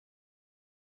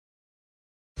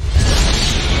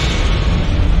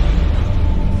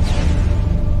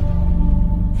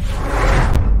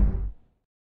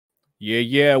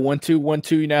Yeah.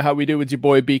 1-2-1-2. You know how we do. It's your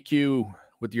boy BQ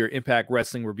with your Impact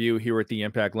Wrestling review here at the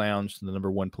Impact Lounge, the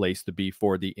number one place to be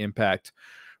for the Impact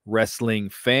Wrestling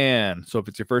fan. So if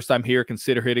it's your first time here,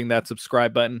 consider hitting that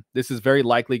subscribe button. This is very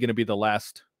likely going to be the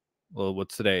last, well,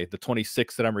 what's today? The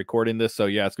 26th that I'm recording this. So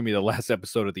yeah, it's going to be the last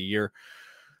episode of the year.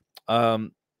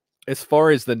 As far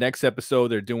as the next episode,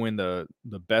 they're doing the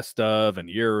best of and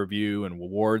year review and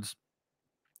awards.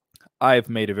 I've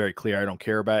made it very clear I don't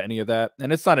care about any of that.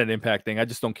 And it's not an Impact thing. I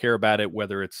just don't care about it,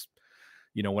 whether it's,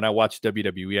 when I watch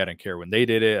WWE, I didn't care when they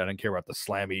did it. I didn't care about the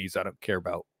Slammies. I don't care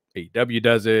about AEW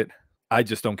does it. I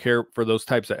just don't care for those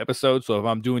types of episodes. So if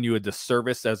I'm doing you a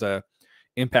disservice as a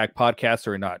Impact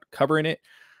podcaster and not covering it,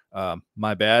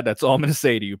 my bad. That's all I'm going to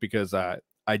say to you, because I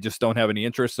just don't have any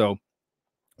interest. So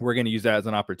we're going to use that as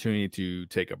an opportunity to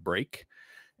take a break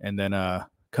and then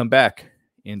come back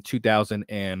in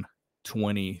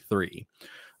 2023.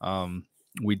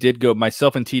 We did go,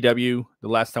 myself and TW, the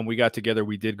last time we got together,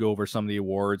 we did go over some of the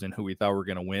awards and who we thought were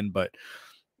going to win, but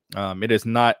it is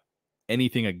not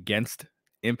anything against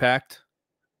Impact.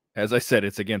 As I said,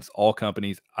 it's against all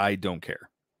companies. I don't care.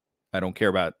 I don't care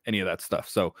about any of that stuff.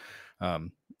 So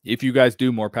if you guys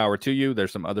do, more power to you.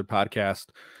 There's some other podcasts,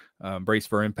 Brace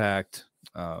for Impact,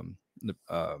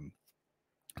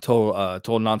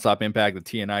 Total Nonstop Impact, the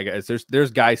TNI guys.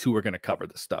 There's guys who are going to cover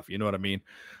this stuff. You know what I mean?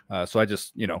 So I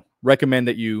just, recommend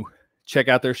that you check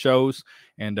out their shows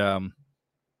and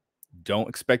don't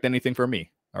expect anything from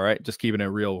me. All right. Just keeping it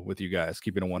real with you guys,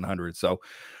 keeping it 100. So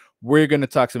we're going to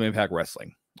talk some Impact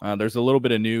Wrestling. There's a little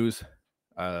bit of news.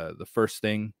 The first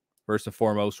and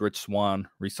foremost, Rich Swann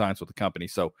resigns with the company.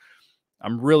 So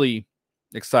I'm really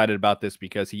excited about this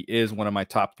because he is one of my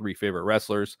top 3 favorite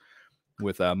wrestlers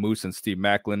with Moose and Steve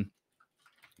Macklin.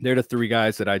 They're the 3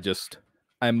 guys that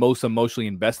I'm most emotionally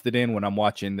invested in when I'm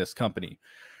watching this company.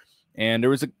 And there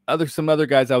was some other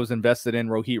guys I was invested in,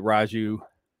 Rohit Raju,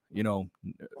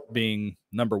 being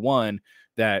number 1,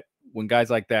 that when guys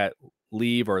like that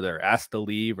leave or they're asked to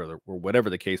leave or whatever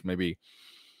the case may be,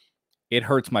 it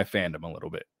hurts my fandom a little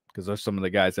bit because those are some of the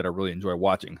guys that I really enjoy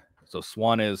watching. So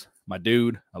Swann is my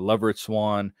dude. I love Rich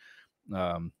Swann.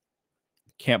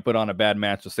 Can't put on a bad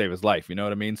match to save his life. You know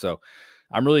what I mean? So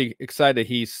I'm really excited that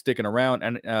he's sticking around.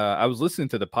 And I was listening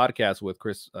to the podcast with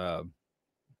Chris, the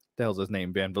hell's his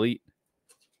name? Van Vliet.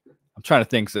 I'm trying to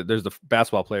think. So there's the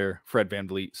basketball player, Fred Van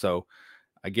Vliet. So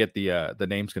I get the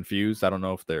names confused. I don't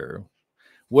know if they're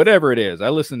whatever it is. I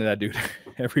listen to that dude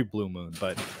every blue moon,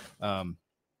 but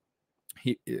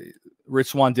Rich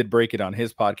Swann did break it on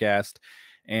his podcast.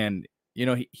 And,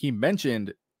 he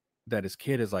mentioned that his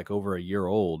kid is like over a year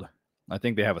old. I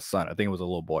think they have a son. I think it was a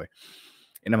little boy.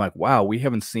 And I'm like, wow, we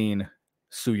haven't seen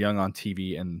Su Yung on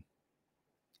TV in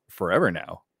forever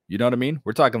now. You know what I mean?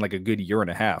 We're talking like a good year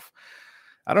and a half.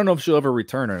 I don't know if she'll ever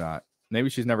return or not. Maybe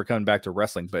she's never coming back to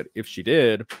wrestling. But if she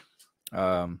did,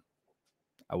 I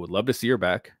would love to see her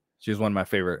back. She's one of my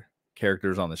favorite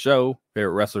characters on the show,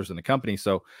 favorite wrestlers in the company.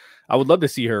 So I would love to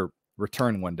see her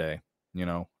return one day.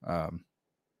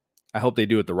 I hope they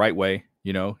do it the right way.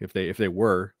 If they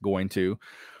were going to,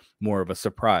 more of a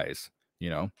surprise,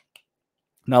 not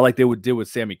like they would do with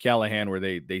Sami Callihan, where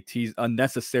they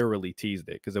unnecessarily teased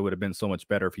it, because it would have been so much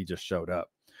better if he just showed up.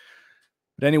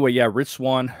 But anyway, yeah, Rich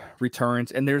Swann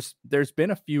returns, and there's been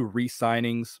a few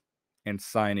re-signings and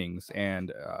signings,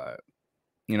 and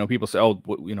people say, oh,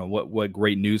 what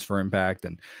great news for Impact,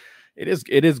 and it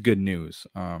is good news.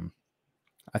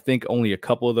 I think only a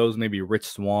couple of those, maybe Rich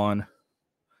Swann,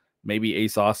 maybe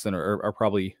Ace Austin, are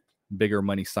probably bigger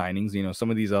money signings.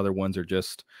 Some of these other ones are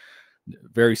just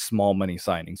very small money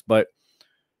signings. But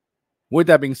with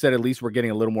that being said, at least we're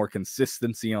getting a little more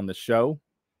consistency on the show,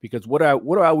 because what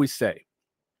do I always say?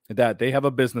 That they have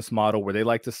a business model where they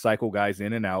like to cycle guys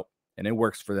in and out, and it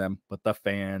works for them, but the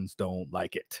fans don't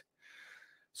like it.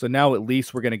 So now at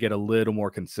least we're going to get a little more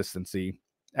consistency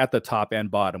at the top and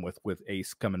bottom with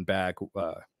Ace coming back.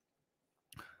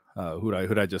 Who'd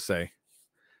I just say?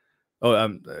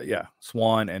 Oh, yeah,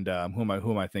 Swann, and who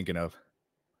am I thinking of?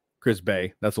 Chris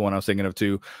Bay. That's the one I was thinking of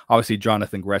too. Obviously,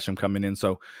 Jonathan Gresham coming in.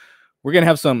 So we're gonna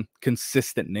have some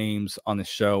consistent names on the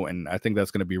show, and I think that's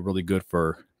gonna be really good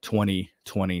for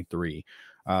 2023.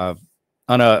 On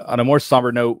a more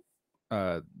somber note,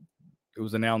 it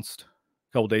was announced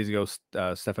a couple days ago.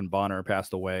 Stephan Bonner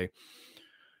passed away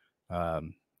of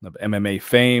MMA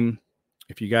fame.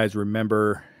 If you guys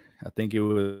remember, I think it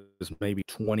was maybe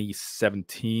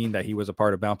 2017 that he was a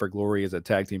part of Bound for Glory as a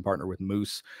tag team partner with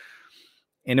Moose.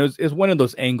 And it was one of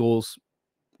those angles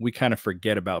we kind of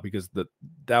forget about, because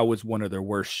that was one of their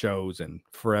worst shows in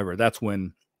forever. That's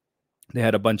when they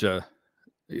had a bunch of,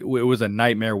 it was a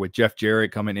nightmare with Jeff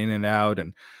Jarrett coming in and out,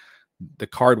 and the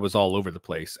card was all over the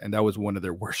place, and that was one of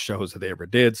their worst shows that they ever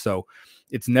did. So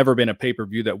it's never been a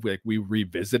pay-per-view that we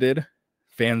revisited.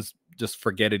 Fans just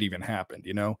forget it even happened,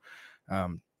 you know.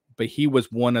 But he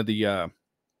was one of the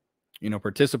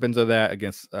participants of that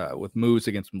against with Moose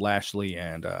against Lashley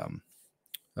and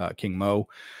King Mo,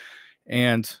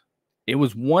 and it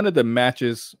was one of the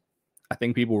matches I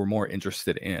think people were more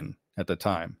interested in at the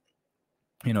time.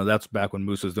 You know, that's back when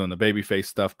Moose was doing the babyface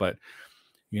stuff, but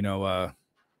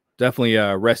definitely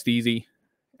rest easy.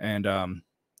 And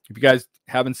if you guys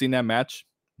haven't seen that match,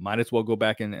 might as well go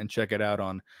back and check it out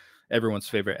on everyone's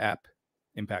favorite app,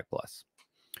 Impact Plus.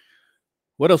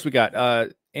 What else we got?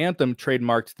 Anthem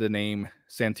trademarked the name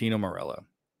Santino Marella.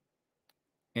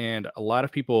 And a lot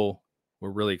of people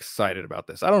were really excited about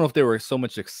this. I don't know if they were so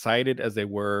much excited as they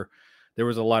were. There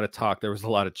was a lot of talk. There was a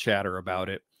lot of chatter about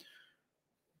it.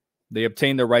 They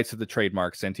obtained the rights to the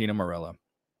trademark Santino Marella,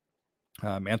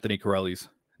 Anthony Corelli's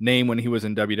name when he was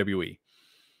in WWE.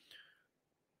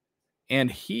 And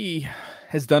he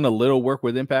has done a little work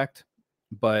with Impact,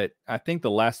 but I think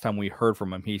the last time we heard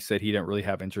from him, he said he didn't really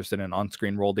have interest in an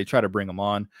on-screen role. They tried to bring him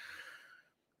on.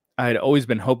 I had always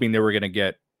been hoping they were going to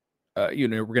get,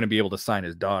 we're going to be able to sign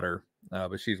his daughter,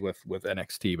 but she's with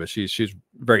NXT, but she's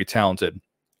very talented.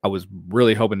 I was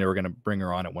really hoping they were going to bring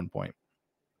her on at one point.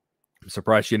 I'm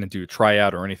surprised she didn't do a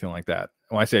tryout or anything like that.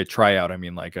 When I say a tryout, I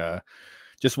mean like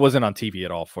just wasn't on TV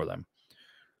at all for them.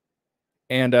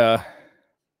 And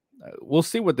we'll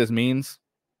see what this means.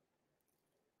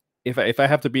 If I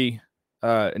have to be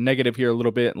negative here a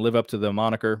little bit and live up to the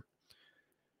moniker,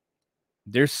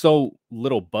 there's so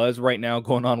little buzz right now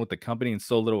going on with the company and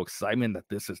so little excitement that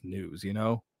this is news, you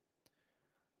know?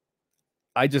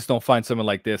 I just don't find something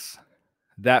like this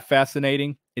that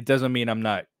fascinating. It doesn't mean I'm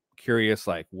not curious,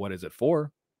 like, what is it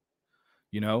for?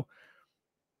 You know?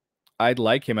 I'd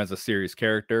like him as a serious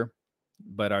character,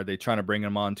 but are they trying to bring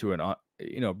him on to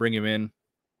bring him in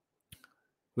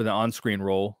with an on-screen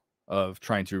role of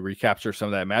trying to recapture some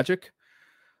of that magic?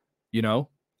 You know,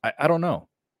 I don't know.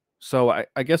 So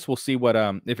I guess we'll see what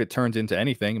if it turns into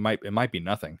anything. It might be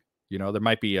nothing. You know, there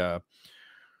might be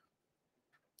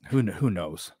who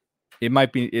knows. It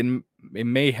might be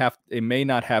it may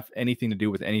not have anything to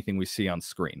do with anything we see on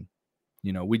screen.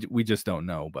 You know, we just don't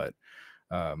know, but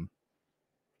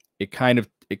it kind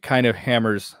of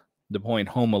hammers the point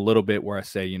home a little bit where I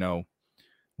say, you know,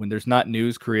 when there's not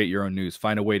news, create your own news.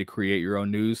 Find a way to create your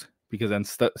own news, because then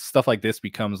stuff like this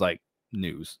becomes like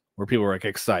news where people are like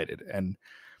excited, and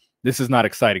this is not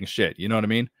exciting shit. You know what I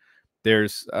mean?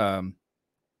 There's a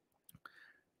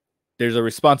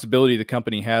responsibility the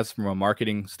company has from a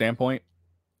marketing standpoint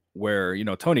where, you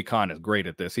know, Tony Khan is great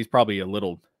at this. He's probably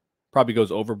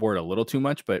goes overboard a little too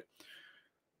much, but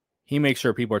he makes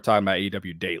sure people are talking about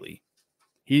AEW daily.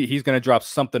 He's going to drop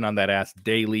something on that ass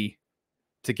daily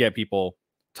to get people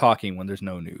talking when there's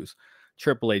no news.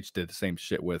 Triple H did the same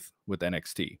shit with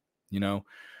NXT. You know,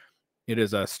 it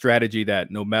is a strategy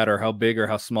that no matter how big or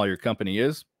how small your company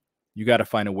is, you got to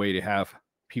find a way to have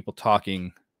people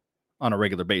talking on a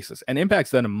regular basis. And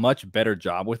Impact's done a much better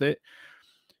job with it.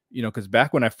 You know, because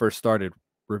back when I first started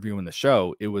reviewing the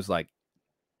show, it was like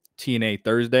TNA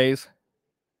Thursdays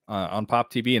on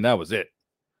Pop TV, and that was it.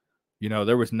 You know,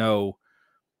 there was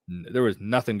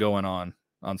nothing going on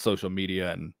social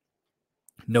media, and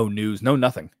no news, no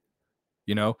nothing.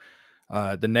 You know,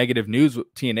 the negative news,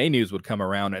 TNA news would come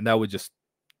around, and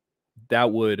that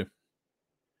would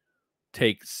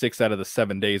take 6 out of the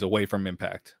 7 days away from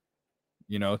Impact.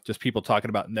 You know, just people talking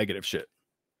about negative shit.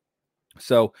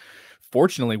 So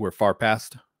fortunately, we're far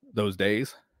past those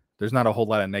days. There's not a whole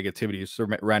lot of negativity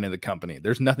surrounding the company.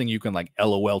 There's nothing you can like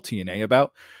LOL TNA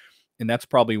about. And that's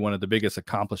probably one of the biggest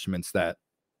accomplishments that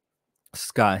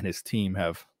Scott and his team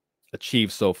have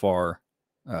achieved so far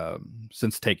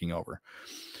since taking over.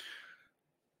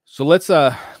 So let's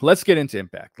get into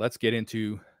Impact. Let's get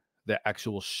into the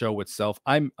actual show itself.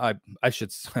 I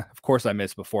should, of course, I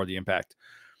missed before the Impact.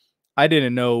 I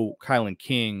didn't know Kylan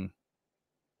King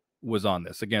was on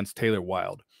this against Taylor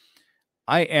Wilde.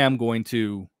 I am going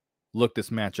to look this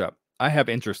match up. I have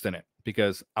interest in it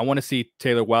because I want to see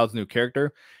Taylor Wilde's new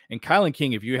character. And Kylan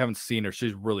King, if you haven't seen her,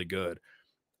 she's really good.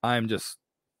 I'm just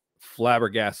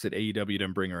flabbergasted AEW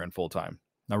didn't bring her in full time.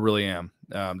 I really am.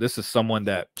 This is someone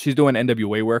that she's doing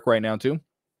NWA work right now too.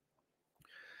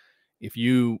 If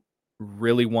you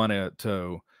really want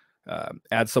to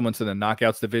add someone to the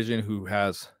Knockouts division who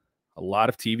has a lot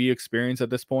of TV experience at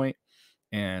this point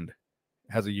and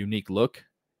has a unique look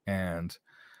and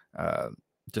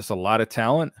just a lot of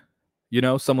talent, you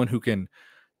know, someone who can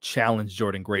challenge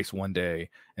Jordynne Grace one day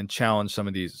and challenge some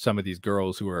of these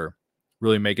girls who are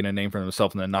really making a name for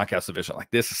himself in the knockouts division.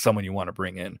 Like, this is someone you want to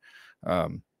bring in.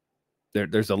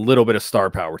 There's a little bit of star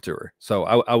power to her. So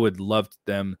I would love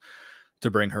them to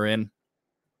bring her in.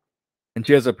 And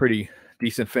she has a pretty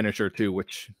decent finisher too,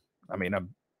 which, I mean,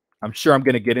 I'm sure I'm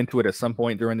going to get into it at some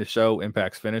point during the show,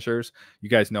 Impact's finishers. You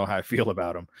guys know how I feel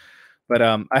about them. But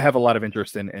I have a lot of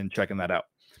interest in checking that out.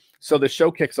 So the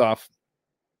show kicks off,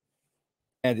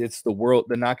 and it's the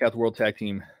Knockout World Tag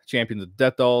Team Champions of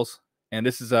Death Dolls. And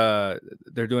this is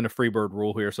they're doing a Freebird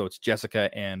rule here, so it's Jessica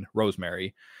and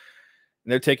Rosemary.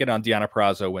 And they're taking on Deonna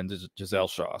Purrazzo and Giselle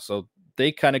Shaw. So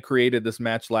they kind of created this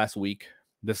match last week,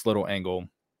 this little angle.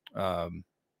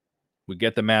 We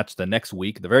get the match the next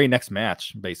week, the very next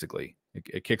match, basically.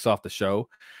 It kicks off the show,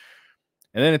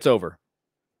 and then it's over.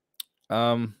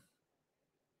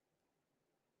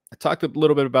 I talked a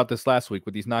little bit about this last week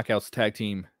with these Knockouts Tag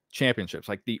Team Championships.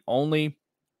 Like, the only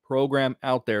program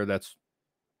out there that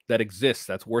exists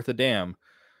that's worth a damn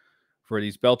for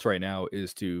these belts right now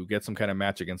is to get some kind of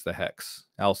match against the Hex,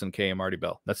 Allison Kay and Marty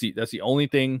Bell. That's the only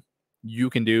thing you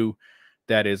can do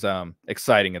that is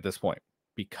exciting at this point,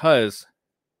 because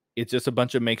it's just a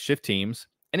bunch of makeshift teams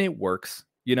and it works,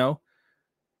 you know,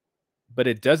 but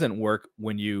it doesn't work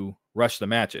when you rush the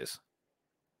matches.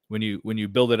 When you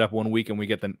build it up one week and we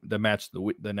get the match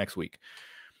the next week.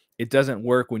 It doesn't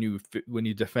work when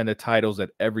you defend the titles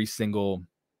at every single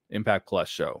Impact Plus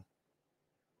show.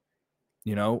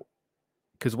 You know,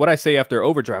 because what I say after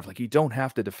Overdrive, like, you don't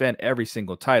have to defend every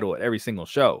single title at every single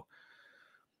show.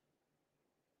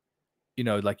 You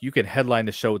know, like, you could headline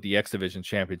the show with the X Division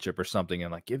Championship or something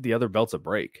and, like, give the other belts a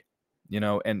break. You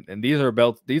know, and these are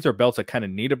belts that kind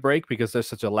of need a break because there's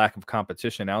such a lack of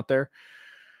competition out there.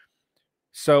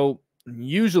 So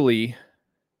usually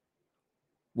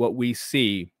what we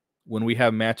see when we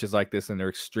have matches like this and they're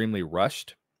extremely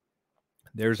rushed,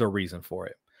 there's a reason for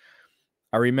it.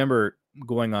 I remember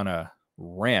going on a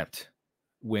rant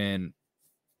when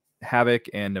Havoc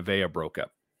and Nevaeh broke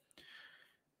up.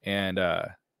 And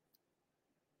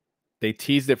they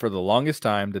teased it for the longest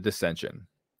time, the dissension.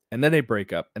 And then they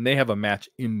break up and they have a match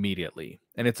immediately.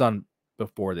 And it's on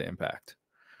before the Impact.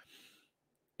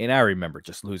 And I remember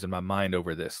just losing my mind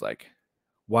over this. Like,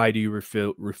 why do you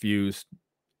refuse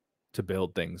to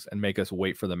build things and make us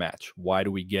wait for the match? Why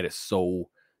do we get it so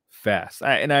fast?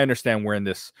 And I understand we're in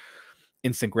this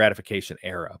instant gratification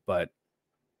era, but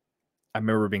I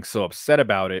remember being so upset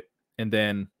about it. And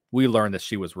then we learned that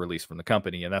she was released from the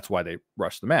company, and that's why they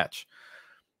rushed the match.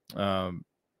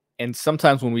 And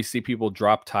sometimes when we see people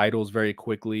drop titles very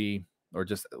quickly or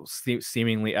just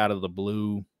seemingly out of the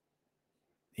blue,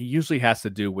 it usually has to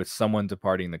do with someone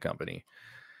departing the company.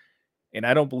 And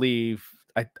I don't believe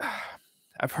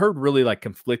I've heard really like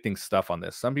conflicting stuff on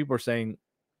this. Some people are saying,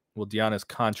 well, Deonna's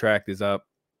contract is up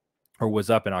or was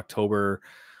up in October.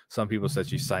 Some people said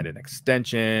she signed an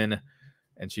extension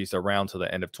and she's around to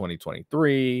the end of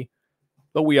 2023.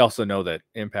 But we also know that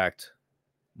Impact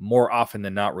more often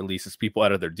than not releases people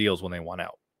out of their deals when they want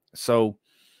out. So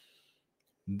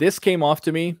this came off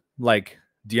to me like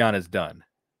Deonna's done.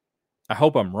 I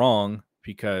hope I'm wrong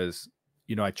because,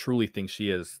 you know, I truly think she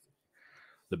is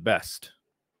the best.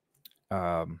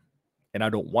 And I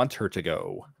don't want her to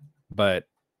go, but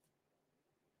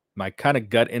my kind of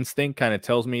gut instinct kind of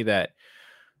tells me that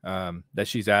that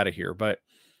she's out of here. But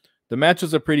the match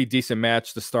was a pretty decent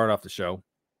match to start off the show.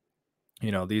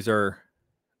 You know, these are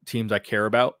teams I care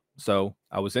about, so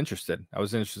I was interested. I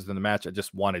was interested in the match. I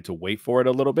just wanted to wait for it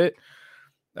a little bit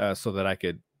so that I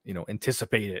could, you know,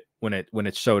 anticipate it when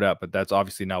it showed up. But that's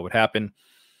obviously not what happened.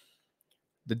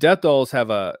 The Death Dolls have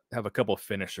a couple of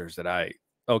finishers that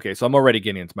okay, so I'm already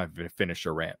getting into my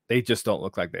finisher rant. They just don't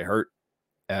look like they hurt.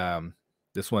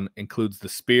 This one includes the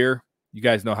spear. You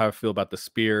guys know how I feel about the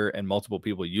spear and multiple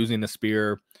people using the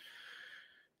spear.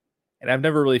 And I've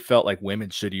never really felt like women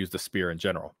should use the spear in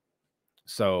general.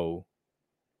 So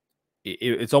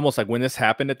it's almost like when this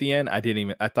happened at the end,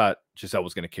 I thought Giselle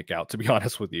was going to kick out, to be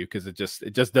honest with you, because it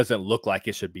just doesn't look like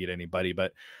it should beat anybody.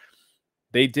 But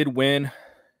they did win.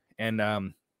 And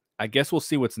I guess we'll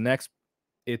see what's next.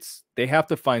 They have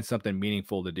to find something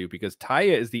meaningful to do because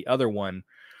Taya is the other one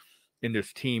in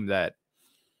this team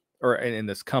or in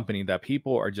this company that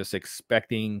people are just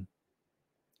expecting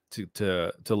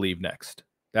to leave next.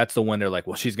 That's the one they're like,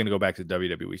 well, she's going to go back to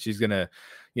WWE. She's going to,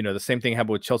 you know, the same thing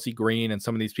happened with Chelsea Green and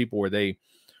some of these people where they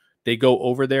go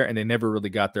over there and they never really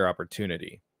got their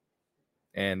opportunity.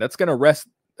 And that's going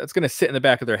to sit in the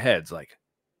back of their heads. Like,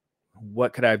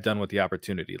 what could I have done with the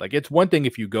opportunity? Like, it's one thing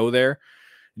if you go there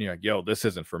and you're like, yo, this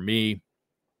isn't for me.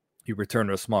 You return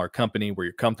to a smaller company where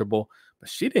you're comfortable, but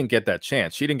she didn't get that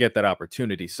chance. She didn't get that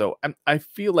opportunity. So I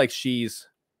feel like she's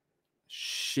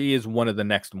she is one of the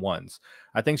next ones.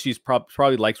 I think she's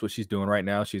probably likes what she's doing right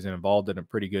now. She's involved in a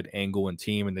pretty good angle and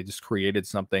team, and they just created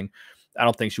something. I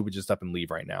don't think she would just up and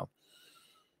leave right now.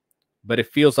 But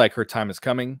it feels like her time is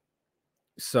coming.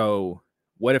 So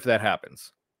what if that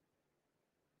happens?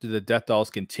 Do the Death Dolls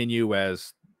continue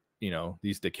as,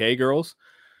 these Decay girls?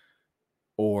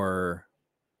 Or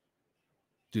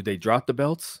do they drop the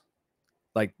belts?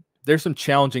 Like, there's some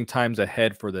challenging times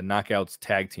ahead for the Knockouts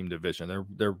tag team division.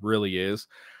 There really is.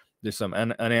 There's some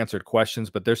unanswered questions,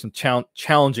 but there's some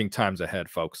challenging times ahead,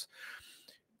 folks.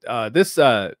 This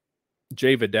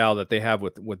Jay Vidal that they have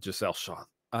with Giselle Shaw.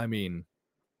 I mean,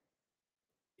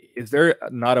 is there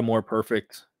not a more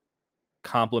perfect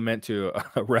compliment to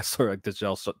a wrestler like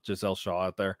Giselle Shaw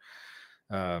out there?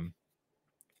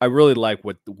 I really like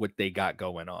what they got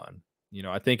going on.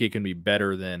 I think it can be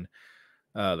better than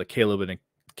the Caleb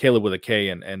with a K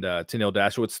and Tenille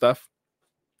Dashwood stuff.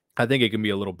 I think it can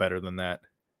be a little better than that.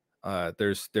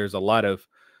 There's a lot of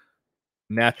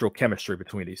natural chemistry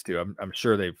between these two. I'm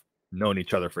sure they've known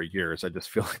each other for years. I just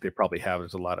feel like they probably have.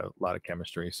 There's a lot of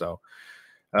chemistry. So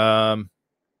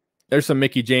there's some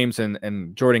Mickie James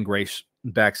and Jordynne Grace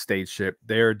backstage shit.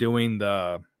 They're doing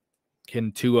the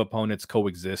can two opponents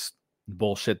coexist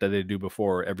bullshit that they do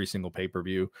before every single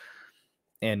pay-per-view.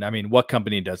 And I mean, what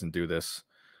company doesn't do this?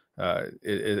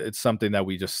 It's something that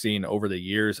we just seen over the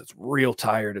years. It's real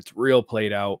tired. It's real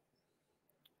played out.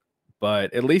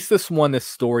 But at least this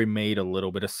story made a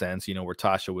little bit of sense, where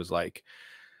Tasha was like,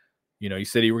 you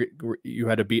said you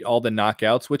had to beat all the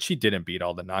knockouts, which she didn't beat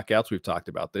all the knockouts. We've talked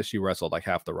about this. She wrestled like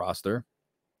half the roster.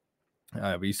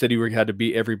 But you said you had to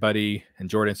beat everybody. And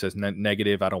Jordynne says,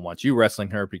 negative. I don't want you wrestling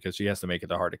her because she has to make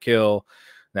it hard to kill.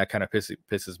 That kind of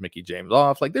pisses Mickie James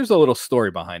off. Like, there's a little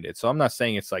story behind it. So I'm not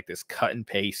saying it's like this cut and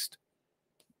paste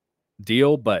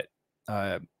deal, but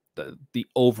the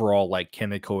overall, like, can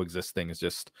they coexist thing is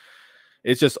just,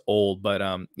 it's just old. But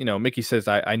Mickie says,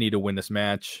 I need to win this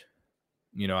match.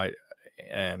 We'll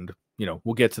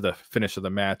get to the finish of the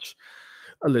match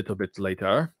a little bit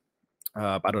later.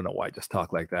 I don't know why I just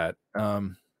talk like that.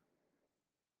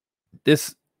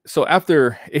 So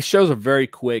after it shows a very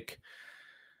quick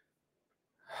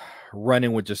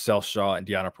run-in with Giselle Shaw and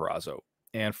Deonna Purrazzo,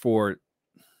 and for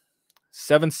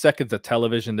 7 seconds of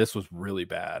television, this was really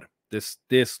bad. This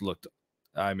looked,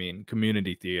 I mean,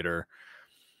 community theater.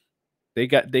 They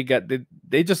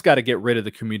just got to get rid of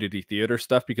the community theater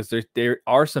stuff, because there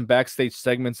are some backstage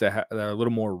segments that are a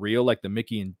little more real, like the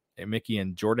Mickie and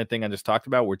Jordynne thing I just talked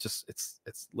about, where it's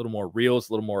a little more real, it's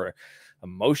a little more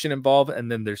emotion involved,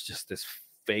 and then there's just this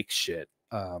fake shit.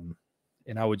 And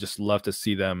I would just love to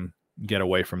see them get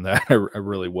away from that. I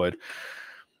really would.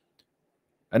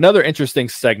 Another interesting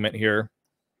segment here,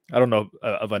 I don't know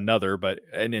of another, but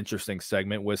an interesting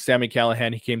segment was Sami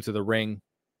Callihan. He came to the ring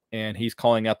and he's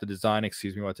calling out the design.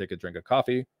 Excuse me while I take a drink of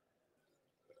coffee.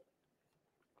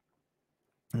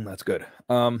 That's good.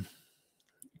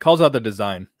 Calls out the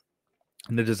design,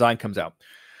 and the design comes out.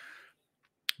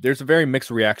 There's a very mixed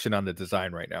reaction on the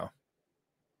design right now.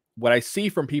 What I see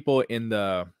from people in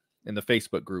the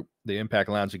Facebook group, the Impact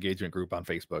Lounge engagement group on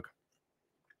Facebook,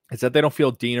 is that they don't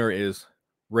feel Diener is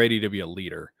ready to be a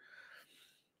leader.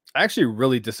 I actually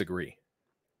really disagree.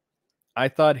 I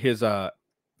thought his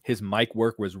mic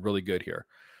work was really good here.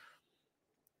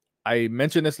 I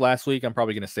mentioned this last week. I'm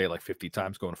probably going to say it like 50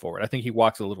 times going forward. I think he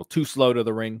walks a little too slow to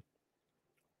the ring,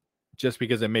 just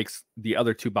because it makes the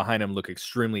other two behind him look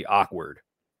extremely awkward,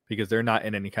 because they're not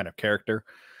in any kind of character.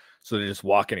 So they're just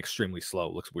walking extremely slow.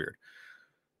 It looks weird.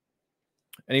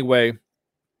 Anyway,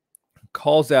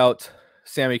 calls out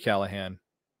Sami Callihan.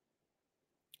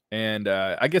 And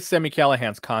I guess Sami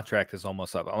Callihan's contract is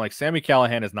almost up. I'm like, Sami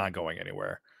Callihan is not going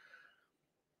anywhere.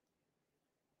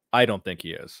 I don't think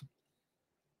he is.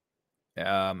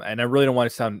 And I really don't want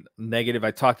to sound negative.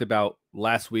 I talked about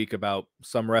last week about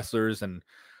some wrestlers and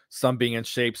some being in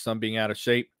shape, some being out of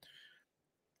shape.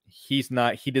 He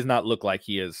does not look like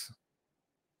he is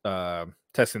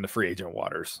testing the free agent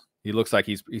waters. He looks like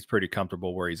he's pretty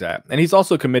comfortable where he's at. And he's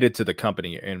also committed to the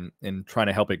company and trying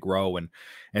to help it grow and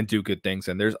do good things.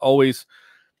 And there's always,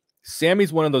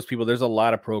 Sammy's one of those people, there's a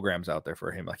lot of programs out there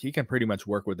for him. Like, he can pretty much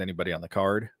work with anybody on the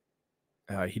card.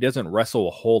 He doesn't wrestle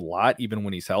a whole lot, even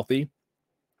when he's healthy.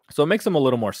 So it makes him a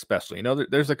little more special.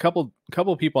 There's a couple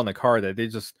people on the card that they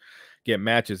just get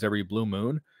matches every blue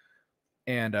moon.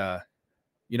 And,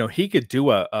 he could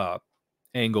do a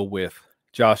angle with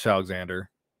Josh Alexander.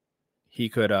 He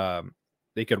could,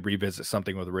 they could revisit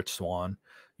something with Rich Swann,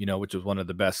 which was one of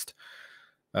the best,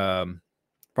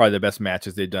 probably the best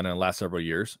matches they've done in the last several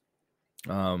years.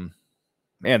 Man,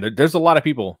 there's a lot of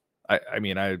people. I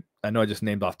know I just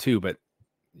named off two, but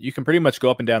you can pretty much go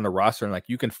up and down the roster and like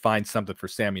you can find something for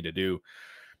Sammy to do.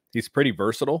 He's pretty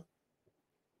versatile.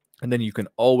 And then you can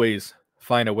always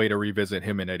find a way to revisit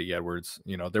him and Eddie Edwards.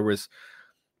 You know, there was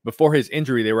before his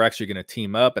injury, they were actually going to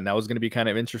team up, and that was going to be kind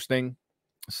of interesting.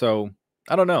 So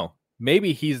I don't know.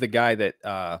 Maybe he's the guy that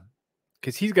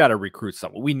because he's got to recruit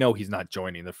someone. We know he's not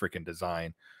joining the freaking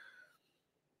design.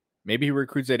 Maybe he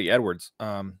recruits Eddie Edwards.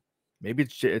 Maybe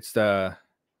it's the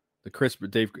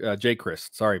Jay Chris.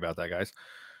 Sorry about that, guys.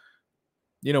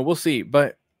 You know, we'll see.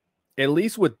 But at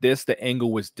least with this, the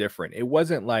angle was different. It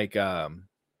wasn't like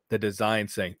the design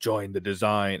saying join the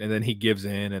design, and then he gives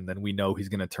in, and then we know he's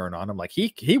going to turn on him. Like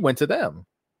he went to them,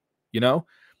 you know.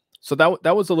 So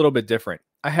that was a little bit different.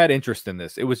 I had interest in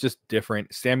this. It was just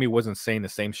different. Sammy wasn't saying the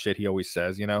same shit he always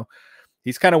says, you know.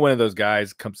 He's kind of one of those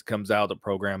guys comes out of the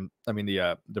program. I mean,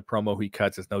 the promo he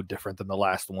cuts is no different than the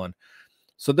last one.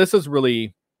 So this is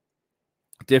really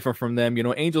different from them. You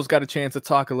know, Angel's got a chance to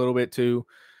talk a little bit too.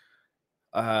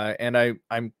 And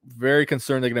I'm very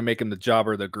concerned they're going to make him the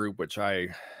jobber of the group, which I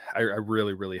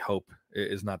really, really hope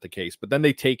is not the case. But then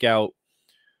they take out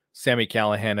Sami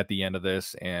Callihan at the end of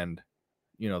this, and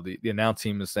you know, the announce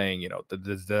team is saying, you know,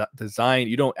 the design,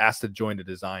 you don't ask to join the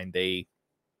design, they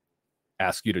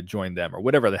ask you to join them, or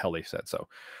whatever the hell they said. So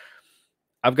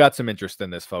I've got some interest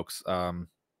in this, folks. I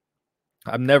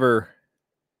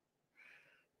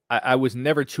was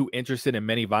never too interested in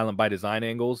many Violent by Design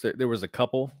angles. There was a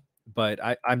couple, but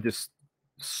I'm just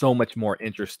so much more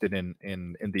interested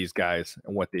in these guys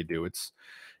and what they do. It's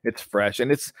fresh,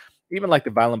 and it's even like the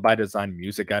Violent by Design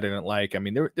music I didn't like. I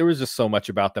mean, there was just so much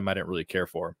about them I didn't really care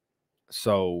for.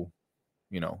 So,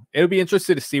 you know, it'll be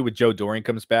interesting to see what Joe Doring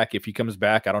comes back. If he comes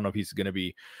back, I don't know if he's going to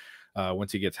be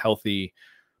once he gets healthy.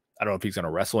 I don't know if he's going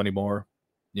to wrestle anymore.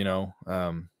 You know,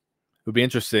 it would be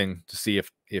interesting to see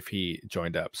if he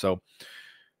joined up. So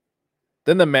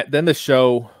then the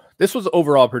show. This was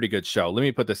overall a pretty good show. Let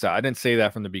me put this out. I didn't say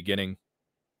that from the beginning.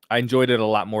 I enjoyed it a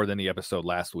lot more than the episode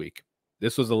last week.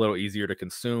 This was a little easier to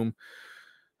consume.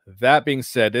 That being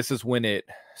said, this is when it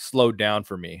slowed down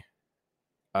for me.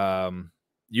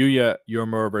 Yuya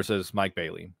Uemura versus Mike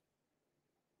Bailey.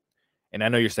 And I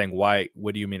know you're saying, why?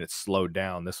 What do you mean it slowed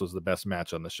down? This was the best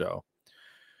match on the show.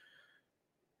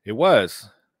 It was,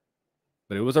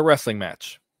 but it was a wrestling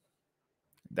match.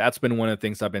 That's been one of the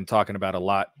things I've been talking about a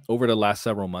lot over the last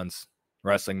several months.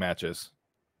 Wrestling matches.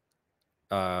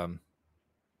 The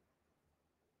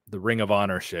Ring of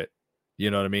Honor shit. You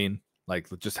know what I mean? Like,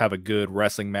 just have a good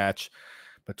wrestling match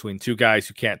between two guys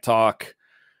who can't talk.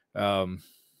 You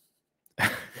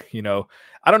know,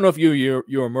 I don't know if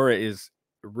Uemura is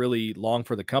really long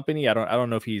for the company. I don't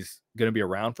know if he's going to be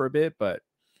around for a bit, but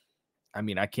I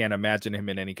mean, I can't imagine him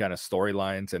in any kind of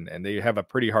storylines, and they have a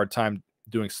pretty hard time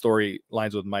doing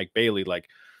storylines with Mike Bailey. Like,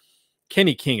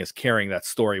 Kenny King is carrying that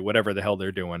story, whatever the hell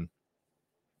they're doing,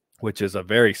 which is a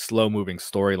very slow moving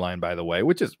storyline, by the way,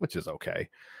 which is okay.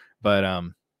 But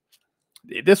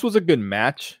this was a good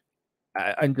match.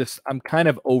 I'm kind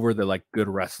of over the like good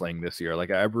wrestling this year.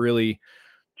 Like, I really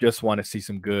just want to see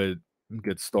some good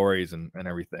stories and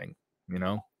everything. You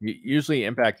know, usually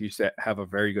Impact used to have a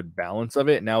very good balance of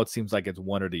it. Now it seems like it's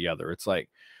one or the other. It's like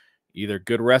either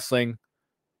good wrestling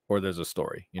or there's a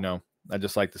story. You know, I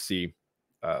just like to see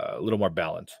a little more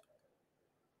balance.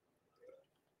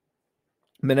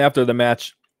 And then after the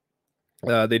match,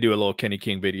 they do a little Kenny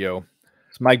King video.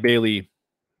 So Mike Bailey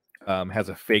has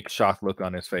a fake shocked look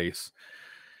on his face.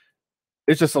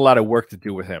 It's just a lot of work to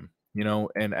do with him, you know,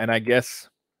 and I guess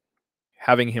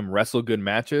having him wrestle good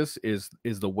matches is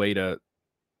the way to,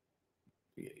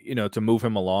 you know, to move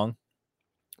him along,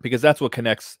 because that's what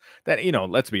connects. That, you know,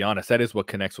 let's be honest, that is what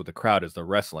connects with the crowd, is the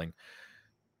wrestling.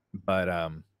 But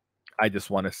I just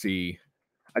want to see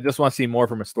more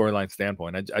from a storyline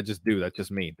standpoint. I just do. That's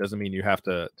just me. Doesn't mean you have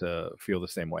to feel the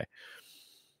same way.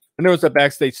 And there was a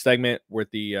backstage segment with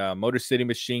the Motor City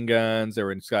Machine Guns. They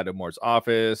were in Scott D'Amore's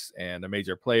office, and the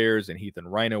major players and Heath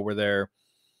and Rhino were there.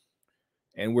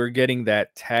 And we're getting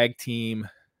that tag team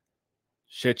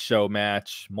shit show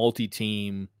match,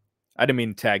 multi-team. I didn't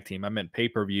mean tag team. I meant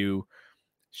pay-per-view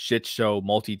shit show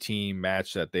multi-team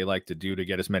match that they like to do to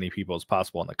get as many people as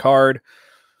possible on the card.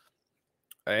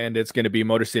 And it's going to be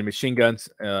Motor City Machine Guns.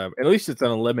 At least it's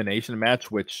an elimination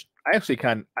match, which I actually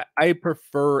I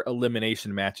prefer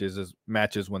elimination matches as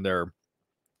matches when they're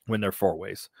four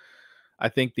ways. I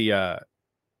think it's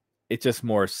just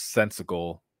more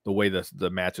sensical the way the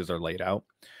matches are laid out.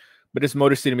 But it's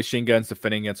Motor City Machine Guns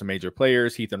defending against some major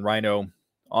players: Heath and Rhino,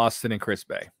 Austin, and Chris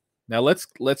Bay. Now let's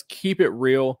keep it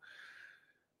real.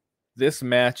 This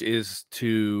match is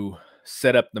to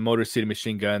set up the Motor City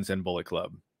Machine Guns and Bullet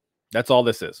Club. That's all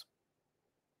this is.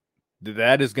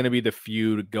 That is going to be the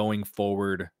feud going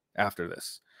forward after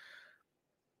this.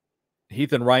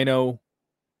 Heath and Rhino,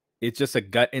 it's just a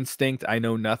gut instinct. I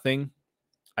know nothing.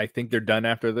 I think they're done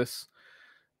after this.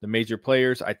 The major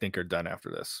players, I think, are done after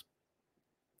this.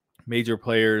 Major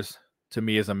players, to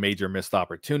me, is a major missed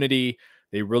opportunity.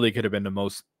 They really could have been the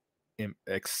most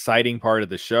exciting part of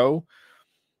the show.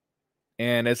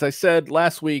 And as I said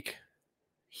last week,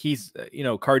 he's,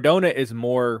 Cardona is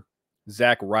more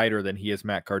Zack Ryder than he is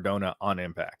Matt Cardona on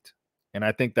Impact. And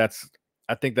I think that's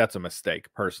a mistake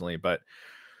personally, but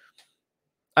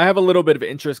I have a little bit of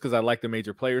interest because I like the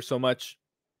major players so much.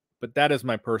 But that is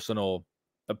my personal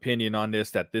opinion on this,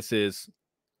 that this is,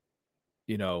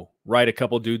 write a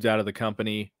couple dudes out of the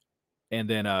company and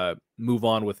then move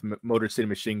on with Motor City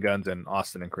Machine Guns and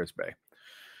Austin and Chris Bay.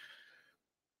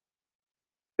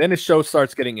 Then the show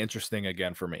starts getting interesting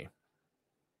again for me.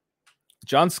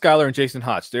 John Skyler and Jason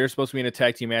Hotch, they're supposed to be in a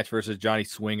tag team match versus Johnny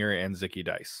Swinger and Zicky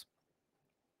Dice.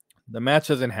 The match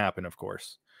doesn't happen, of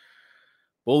course.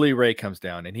 Bully Ray comes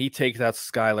down and he takes out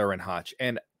Skyler and Hotch.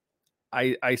 And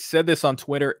I said this on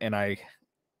Twitter, and I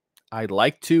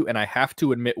like to, and I have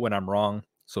to admit when I'm wrong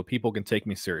so people can take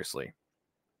me seriously.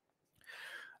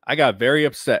 I got very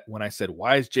upset when I said,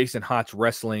 why is Jason Hotch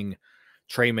wrestling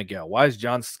Trey Miguel? Why is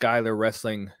John Skyler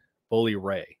wrestling Bully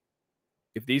Ray?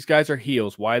 If these guys are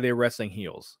heels, why are they wrestling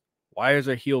heels? Why is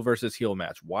a heel versus heel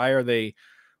match? Why are they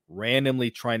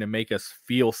randomly trying to make us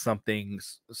feel something,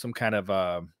 some kind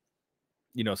of,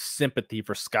 sympathy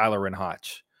for Skyler and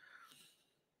Hotch?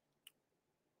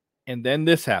 And then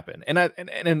this happened.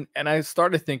 And I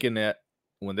started thinking that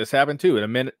when this happened too,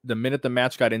 the minute the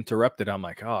match got interrupted, I'm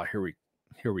like, oh,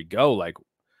 here we go. Like,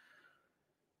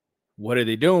 what are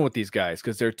they doing with these guys?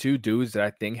 Because they're two dudes that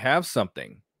I think have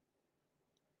something.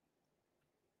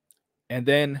 And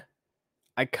then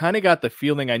I kind of got the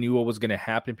feeling I knew what was going to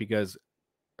happen because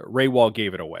Ray Wall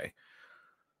gave it away.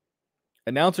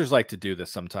 Announcers like to do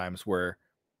this sometimes where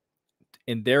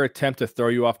in their attempt to throw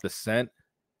you off the scent,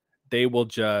 they will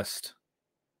just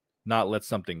not let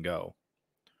something go.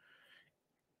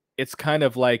 It's kind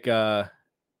of like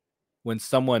when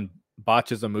someone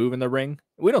botches a move in the ring.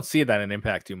 We don't see that in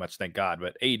Impact too much, thank God,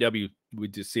 but AEW, we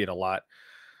just see it a lot.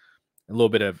 A little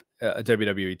bit of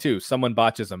WWE too. Someone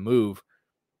botches a move,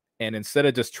 and instead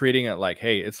of just treating it like,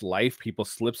 hey, it's life, people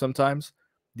slip sometimes,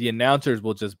 the announcers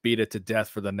will just beat it to death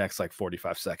for the next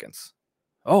 45 seconds.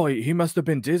 Oh, he must have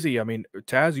been dizzy. I mean,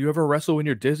 Taz, you ever wrestle when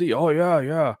you're dizzy? Oh,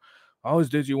 yeah. I was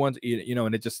dizzy once,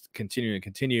 and it just continue,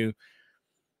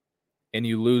 and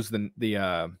you lose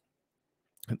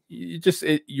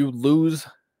you lose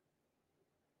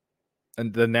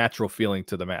the natural feeling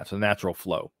to the match, the natural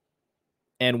flow.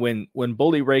 And when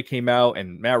Bully Ray came out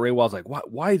and Matt Raywall's like,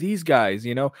 why these guys?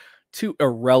 Two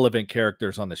irrelevant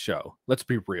characters on the show. Let's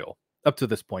be real. Up to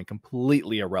this point,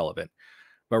 completely irrelevant.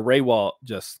 But Raywall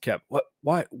just kept,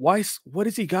 what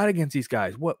has he got against these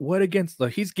guys? What against,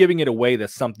 he's giving it away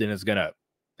that something is going to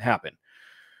happen.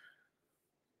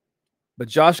 But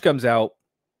Josh comes out,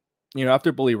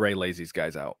 after Bully Ray lays these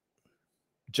guys out,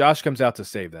 Josh comes out to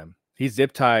save them. He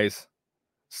zip ties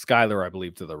Skyler, I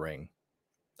believe, to the ring.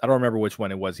 I don't remember which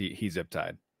one it was he zip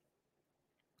tied.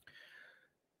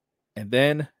 And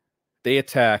then they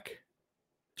attack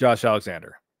Josh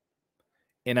Alexander.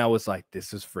 And I was like,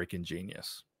 this is freaking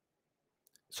genius.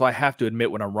 So I have to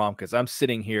admit when I'm wrong, because I'm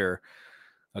sitting here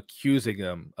accusing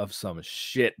them of some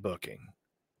shit booking.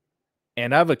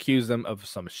 And I've accused them of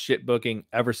some shit booking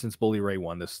ever since Bully Ray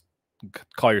won this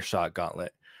Call Your Shot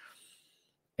gauntlet.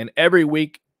 And every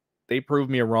week they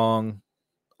prove me wrong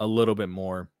a little bit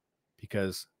more,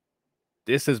 because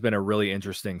this has been a really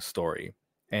interesting story.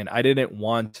 And I didn't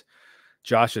want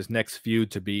Josh's next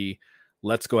feud to be,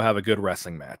 let's go have a good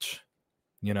wrestling match.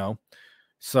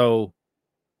 So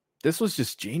this was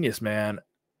just genius, man.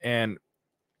 And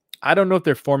I don't know if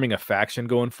they're forming a faction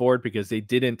going forward, because they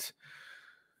didn't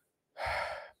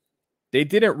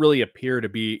really appear to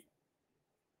be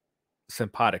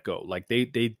simpatico. Like they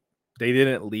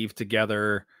didn't leave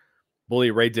together.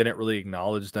 Bully Ray didn't really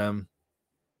acknowledge them.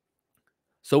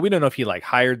 So we don't know if he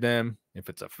hired them, if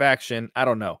it's a faction. I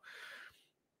don't know.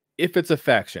 If it's a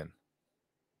faction,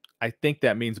 I think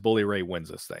that means Bully Ray wins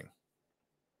this thing,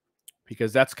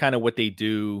 because that's kind of what they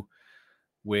do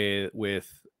with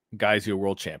guys who are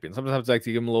world champions. Sometimes they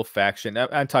give them a little faction.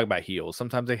 I'm talking about heels.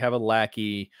 Sometimes they have a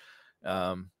lackey.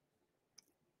 There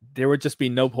would just be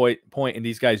no point in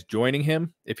these guys joining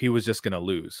him if he was just going to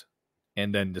lose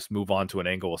and then just move on to an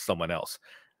angle with someone else.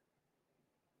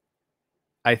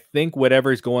 I think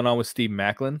whatever is going on with Steve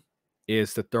Maclin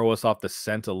is to throw us off the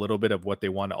scent a little bit of what they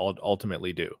want to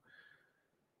ultimately do.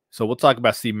 So we'll talk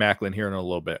about Steve Maclin here in a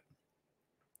little bit.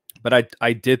 But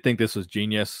I did think this was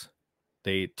genius.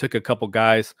 They took a couple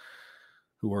guys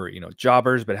who were, you know,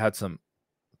 jobbers, but had some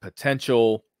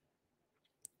potential,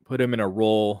 put them in a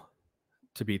role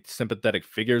to be sympathetic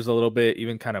figures a little bit,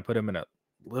 even kind of put them in a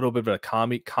little bit of a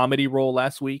comedy role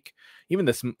last week. Even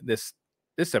this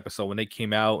episode, when they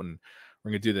came out and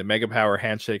we're going to do the Mega Power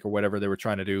handshake or whatever they were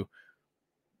trying to do,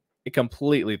 it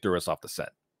completely threw us off the scent.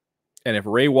 And if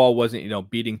Ray Wall wasn't, you know,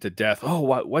 beating to death, oh,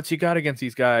 what's you got against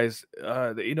these guys?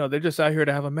 You know, they're just out here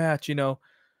to have a match, you know.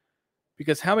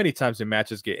 Because how many times do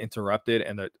matches get interrupted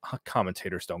and the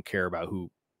commentators don't care about who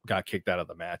got kicked out of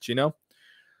the match, you know?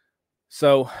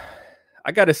 So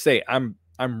I got to say, I'm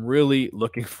really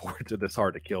looking forward to this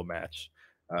Hard to Kill match.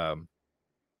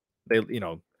 They, you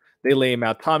know, they lay him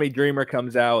out. Tommy Dreamer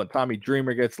comes out and Tommy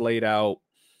Dreamer gets laid out.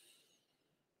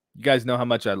 You guys know how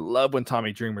much I love when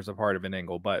Tommy Dreamer's a part of an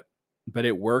angle, but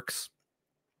it works.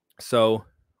 So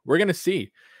we're going to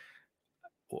see.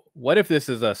 What if this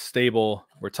is a stable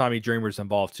where Tommy Dreamer's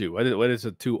involved too? What is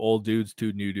it? Two old dudes,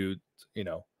 two new dudes, you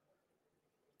know?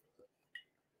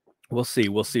 We'll see.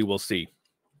 We'll see. We'll see.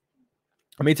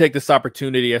 Let me take this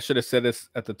opportunity. I should have said this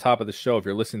at the top of the show. If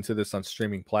you're listening to this on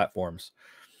streaming platforms,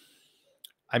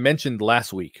 I mentioned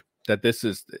last week that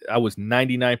I was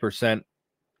 99%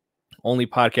 only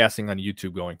podcasting on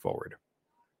YouTube going forward.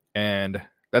 And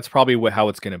that's probably how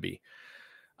it's going to be.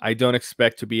 I don't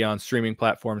expect to be on streaming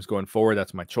platforms going forward.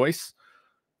 That's my choice.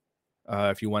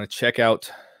 If you want to check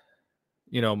out,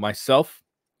 you know, myself,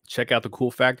 check out the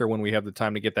Cool Factor when we have the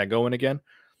time to get that going again.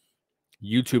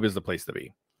 YouTube is the place to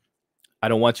be. I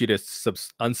don't want you to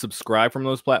unsubscribe from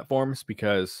those platforms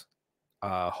because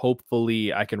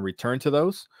hopefully I can return to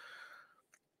those.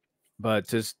 But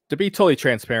just to be totally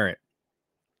transparent,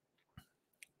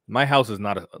 my house is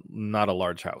not a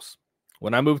large house.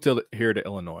 When I moved here to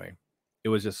Illinois, it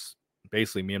was just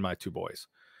basically me and my two boys.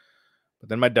 But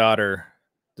then my daughter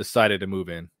decided to move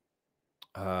in.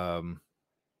 Then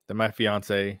my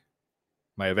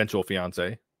eventual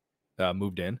fiance,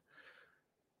 moved in.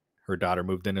 Her daughter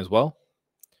moved in as well.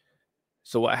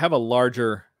 So I have a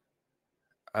larger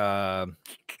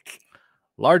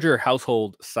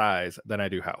household size than I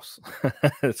do house.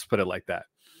 Let's put it like that.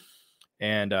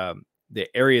 And the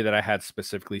area that I had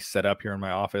specifically set up here in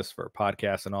my office for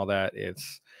podcasts and all that,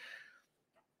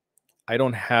 I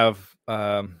don't have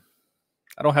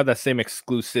that same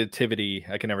exclusivity.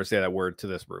 I can never say that word to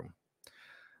this room.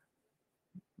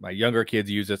 My younger kids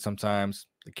use it sometimes.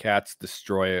 The cats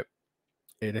destroy it.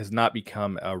 It has not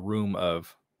become a room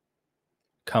of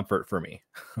comfort for me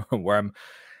where I'm,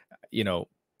 you know,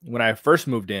 when I first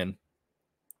moved in,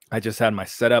 I just had my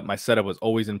setup. My setup was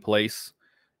always in place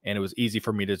and it was easy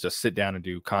for me to just sit down and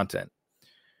do content.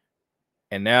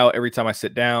 And now every time I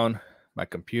sit down, my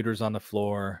computer's on the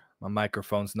floor, my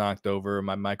microphone's knocked over,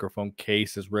 my microphone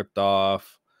case is ripped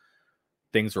off,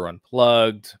 things are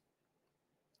unplugged,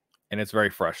 and it's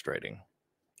very frustrating.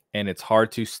 And it's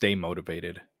hard to stay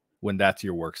motivated when that's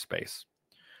your workspace.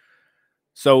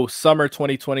 So summer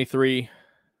 2023,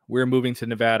 we're moving to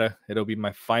Nevada. It'll be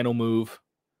my final move.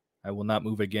 I will not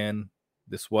move again.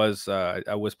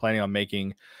 I was planning on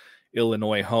making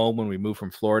Illinois home when we moved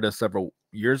from Florida several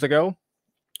years ago,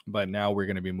 but now we're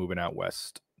going to be moving out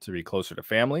west to be closer to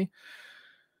family.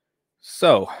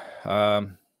 So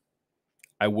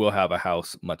I will have a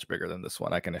house much bigger than this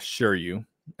one. I can assure you.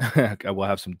 I will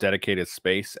have some dedicated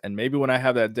space. And maybe when I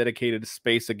have that dedicated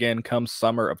space again, come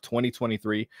summer of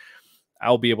 2023,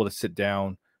 I'll be able to sit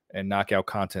down and knock out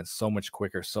content so much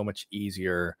quicker, so much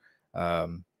easier.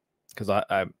 Because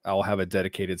I'll have a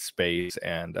dedicated space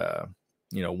and,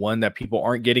 you know, one that people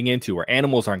aren't getting into or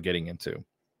animals aren't getting into,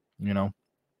 you know.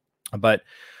 But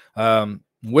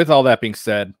with all that being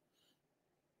said,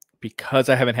 because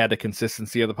I haven't had the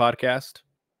consistency of the podcast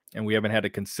and we haven't had the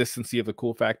consistency of the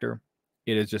Cool Factor,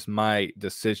 it is just my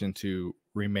decision to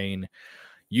remain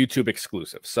YouTube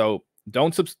exclusive. So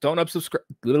don't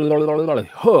unsubscribe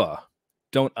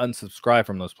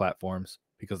from those platforms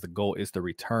because the goal is to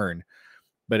return.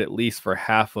 But at least for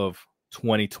half of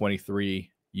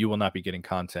 2023, you will not be getting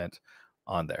content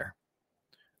on there.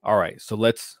 All right, so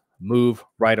let's move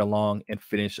right along and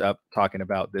finish up talking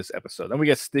about this episode. Then we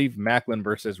get Steve Maclin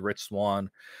versus Rich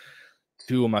Swann,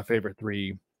 two of my favorite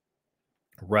three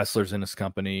wrestlers in this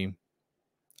company.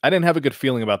 I didn't have a good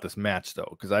feeling about this match, though,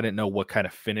 because I didn't know what kind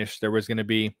of finish there was going to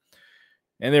be.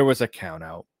 And there was a count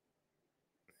out.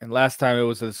 And last time it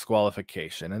was a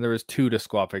disqualification. And there was 2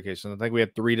 disqualifications. I think we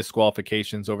had 3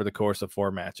 disqualifications over the course of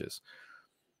 4 matches.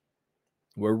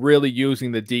 We're really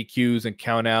using the DQs and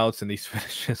countouts and these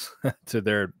finishes to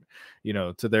their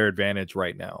advantage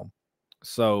right now.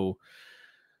 So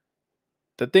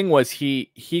the thing was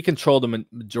he controlled the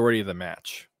majority of the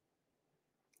match,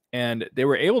 and they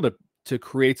were able to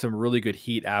create some really good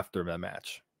heat after the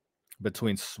match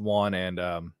between Swann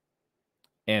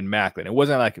and Macklin. It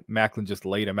wasn't like Macklin just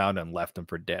laid him out and left him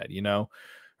for dead, you know,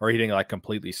 or he didn't like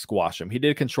completely squash him. He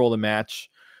did control the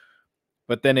match,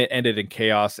 but then it ended in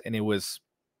chaos, and it was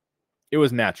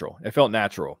natural. It felt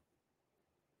natural.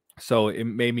 So it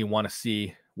made me want to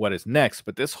see what is next.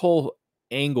 But this whole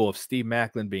angle of Steve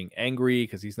Macklin being angry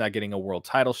because he's not getting a world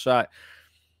title shot.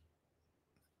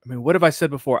 I mean, what have I said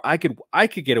before? I could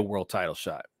get a world title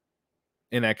shot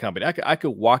in that company. I could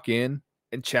walk in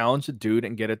and challenge a dude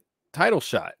and get a title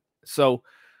shot. So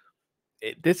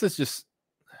this is just,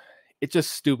 it's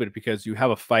just stupid because you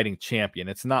have a fighting champion.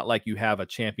 It's not like you have a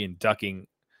champion ducking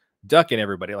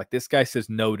everybody. Like, this guy says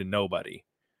no to nobody.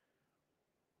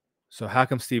 So how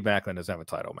come Steve Macklin doesn't have a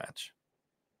title match?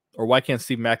 Or why can't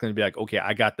Steve Macklin be like, okay,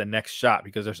 I got the next shot?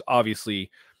 Because there's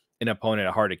obviously an opponent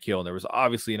at Hard to Kill, and there was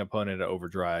obviously an opponent at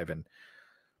Overdrive, and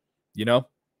you know.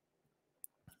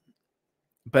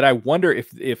 But I wonder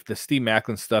if the Steve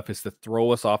Macklin stuff is to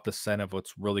throw us off the scent of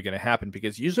what's really going to happen.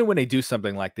 Because usually when they do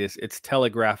something like this, it's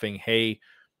telegraphing, hey,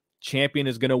 champion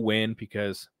is going to win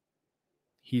because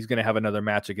he's going to have another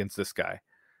match against this guy.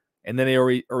 And then they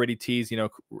already tease, you know,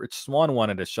 Rich Swann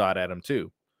wanted a shot at him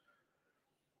too.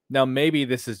 Now, maybe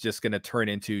this is just going to turn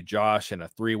into Josh and a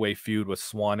three-way feud with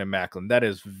Swann and Macklin. That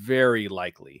is very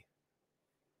likely.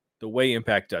 The way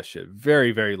Impact does shit,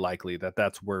 very, very likely that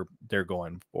that's where they're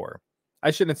going for.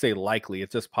 I shouldn't say likely.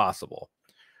 It's just possible.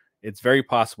 It's very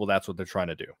possible that's what they're trying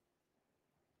to do.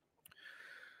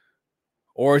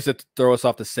 Or is it to throw us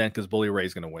off the scent because Bully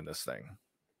Ray's going to win this thing?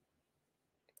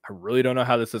 I really don't know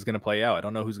how this is going to play out. I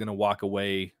don't know who's going to walk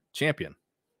away champion,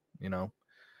 you know.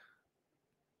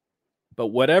 But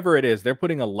whatever it is, they're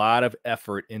putting a lot of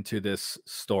effort into this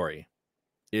story.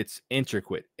 It's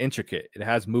intricate. It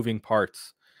has moving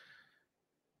parts.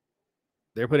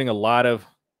 They're putting a lot of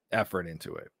effort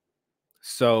into it.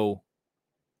 So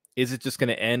is it just going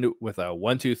to end with a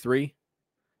 1, 2, 3?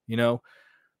 You know,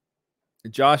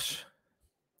 Josh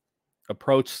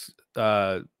approached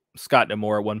Scott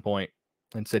D'Amore at one point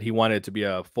and said he wanted it to be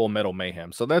a Full Metal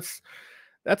Mayhem. So that's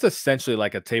essentially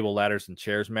like a table, ladders, and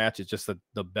chairs match. It's just that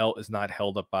the belt is not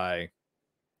held up by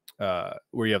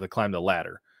where you have to climb the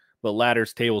ladder. But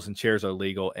ladders, tables, and chairs are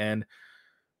legal. And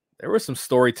there was some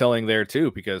storytelling there too,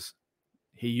 because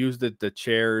he used the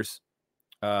chairs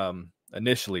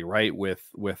initially, right, with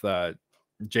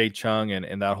Jay Chung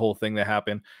and that whole thing that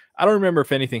happened. I don't remember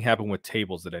if anything happened with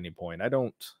tables at any point.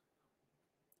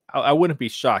 I wouldn't be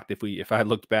shocked if I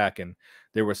looked back and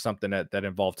there was something that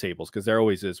involved tables, because there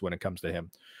always is when it comes to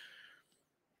him.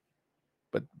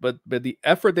 But the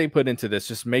effort they put into this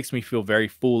just makes me feel very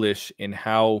foolish in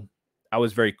how I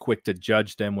was very quick to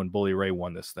judge them when Bully Ray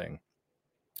won this thing.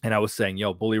 And I was saying,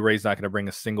 yo, Bully Ray's not going to bring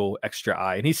a single extra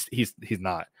eye. And he's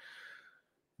not.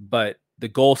 But the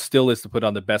goal still is to put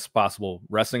on the best possible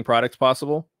wrestling products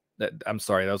possible. I'm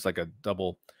sorry, that was like a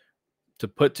double. To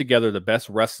put together the best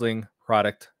wrestling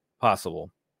product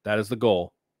possible. That is the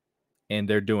goal. And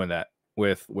they're doing that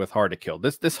with Hard to Kill.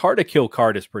 This Hard to Kill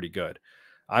card is pretty good.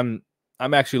 I'm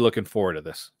actually looking forward to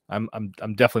this. I'm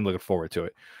definitely looking forward to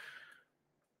it.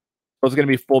 So it's going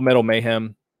to be Full Metal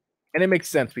Mayhem. And it makes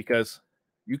sense because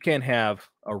you can't have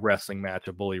a wrestling match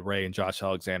of Bully Ray and Josh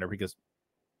Alexander because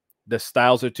the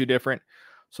styles are too different.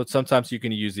 So sometimes you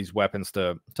can use these weapons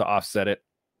to offset it.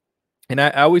 And I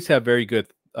always have very good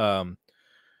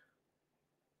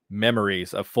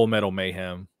memories of Full Metal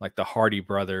Mayhem, like the Hardy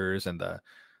Brothers and the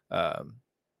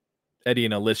Eddie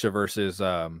and Alicia versus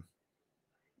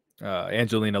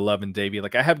Angelina Love and Davey.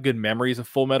 Like, I have good memories of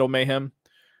Full Metal Mayhem,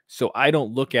 so I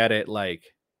don't look at it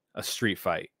like a street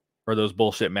fight or those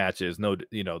bullshit matches. No,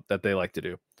 you know, that they like to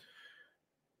do.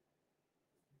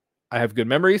 I have good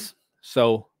memories,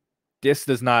 so this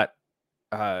does not,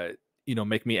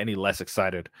 make me any less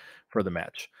excited for the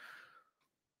match.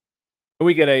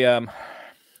 We get a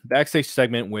backstage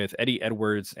segment with Eddie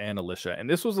Edwards and Alicia, and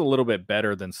this was a little bit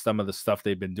better than some of the stuff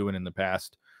they've been doing in the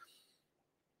past.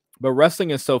 But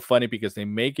wrestling is so funny because they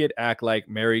make it act like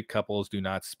married couples do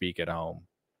not speak at home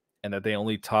and that they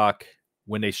only talk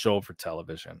when they show up for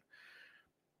television.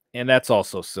 And that's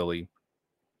also silly.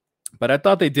 But I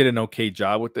thought they did an okay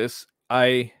job with this.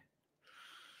 I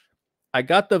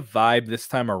got the vibe this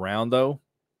time around, though,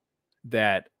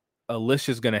 that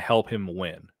Alicia's going to help him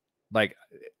win. Like,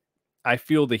 I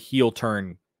feel the heel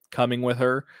turn coming with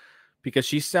her because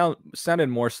she sounded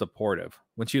more supportive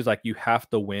when she was like, you have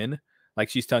to win. Like,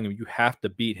 she's telling him, you have to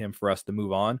beat him for us to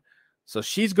move on. So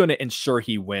she's going to ensure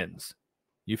he wins,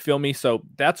 You feel me? So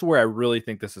that's where I really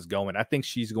think this is going. I think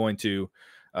she's going to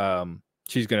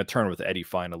turn with Eddie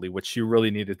finally, which she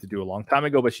really needed to do a long time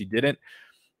ago, but she didn't.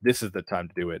 This is the time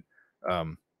to do it.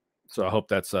 So I hope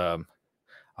that's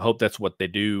what they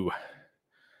do.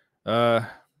 They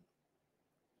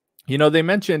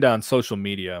mentioned on social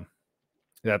media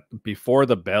that Before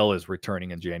the Bell is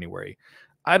returning in January.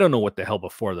 I don't know what the hell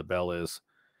Before the Bell is.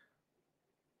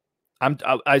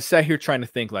 I sat here trying to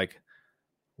think, like,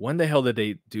 when the hell did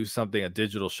they do a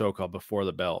digital show called Before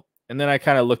the Bell? And then I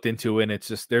kind of looked into it, and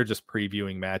they're just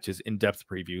previewing matches, in-depth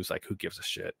previews. Like, who gives a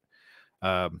shit?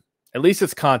 At least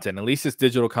it's content. At least it's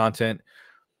digital content.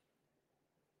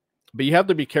 But you have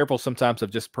to be careful sometimes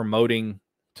of just promoting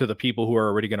to the people who are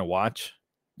already going to watch.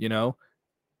 I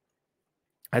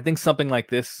think something like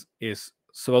this is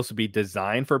supposed to be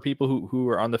designed for people who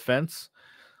are on the fence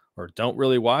or don't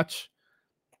really watch.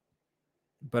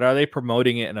 But are they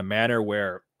promoting it in a manner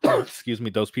where, excuse me,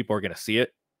 those people are going to see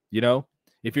it?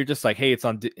 If you're just like, hey, it's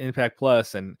on Impact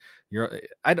Plus, and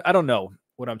I don't know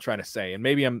what I'm trying to say. And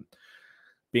maybe I'm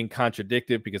being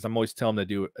contradicted because I'm always telling them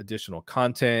to do additional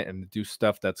content and do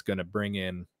stuff that's going to bring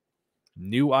in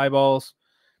new eyeballs.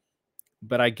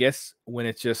 But I guess when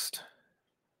it's just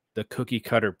the cookie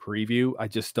cutter preview, I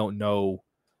just don't know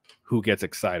who gets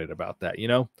excited about that,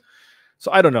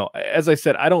 So I don't know. As I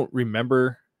said, I don't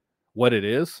remember what it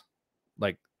is.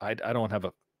 Like, I don't have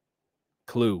a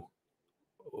clue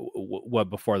what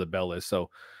Before the Bell is. So,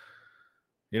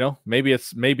 maybe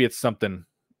it's something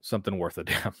worth a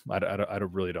damn. I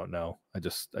really don't know. I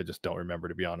just don't remember,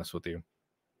 to be honest with you.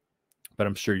 But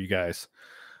I'm sure you guys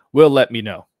will let me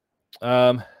know.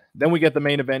 Then we get the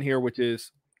main event here, which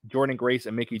is Jordynne Grace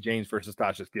and Mickie James versus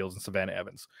Tasha Steelz and Savannah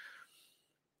Evans.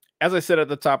 As I said at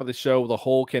the top of the show, the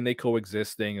whole can they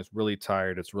coexist thing is really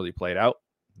tired. It's really played out.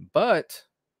 But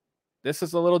this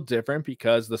is a little different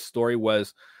because the story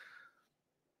was,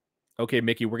 okay,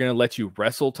 Mickie, we're going to let you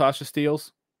wrestle Tasha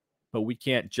Steelz, but we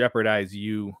can't jeopardize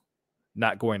you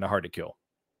not going to Hard to Kill.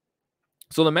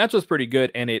 So the match was pretty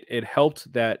good, and it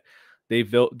helped that they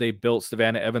built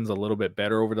Savannah Evans a little bit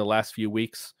better over the last few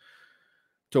weeks,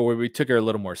 to where we took her a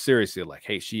little more seriously. Like,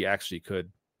 hey, she actually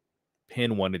could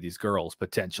pin one of these girls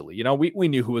potentially. We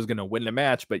knew who was going to win the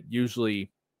match, but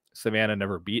usually Savannah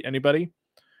never beat anybody.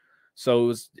 So it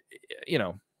was,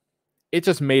 it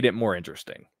just made it more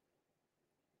interesting.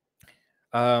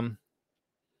 The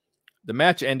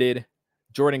match ended.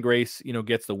 Jordynne Grace,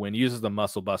 gets the win, uses the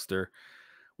Muscle Buster,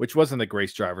 which wasn't the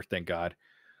Grace driver, thank God.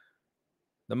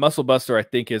 The Muscle Buster, I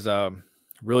think, is a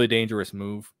really dangerous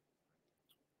move.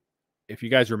 If you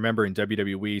guys remember in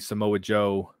WWE, Samoa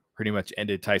Joe pretty much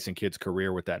ended Tyson Kidd's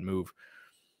career with that move.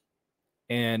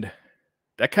 And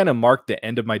that kind of marked the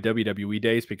end of my WWE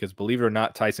days because, believe it or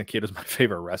not, Tyson Kidd was my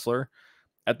favorite wrestler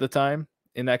at the time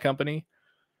in that company.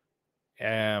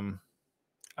 I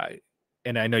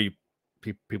know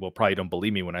people probably don't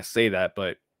believe me when I say that,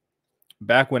 but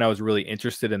back when I was really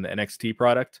interested in the NXT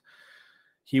product,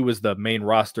 he was the main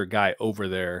roster guy over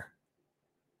there,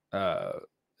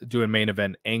 doing main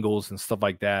event angles and stuff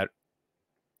like that,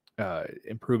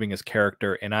 improving his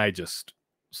character. And I just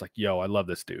was like, yo, I love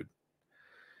this dude.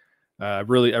 I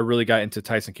really got into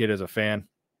Tyson Kidd as a fan.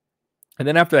 And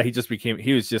then after that, he just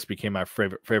became my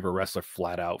favorite wrestler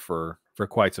flat out for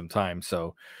quite some time.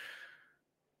 So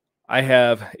I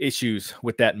have issues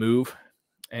with that move,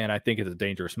 and I think it's a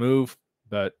dangerous move,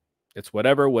 but it's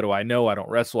whatever. What do I know? I don't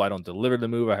wrestle. I don't deliver the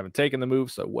move. I haven't taken the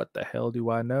move. So what the hell do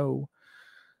I know?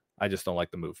 I just don't like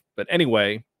the move. But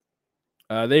anyway,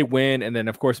 they win. And then,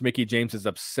 of course, Mickie James is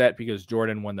upset because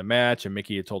Jordynne won the match, and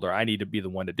Mickie had told her, I need to be the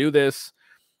one to do this.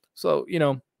 So,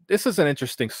 this is an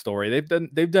interesting story.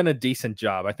 They've done a decent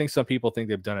job. I think some people think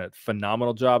they've done a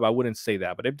phenomenal job. I wouldn't say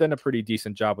that, but they've done a pretty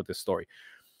decent job with this story.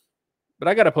 But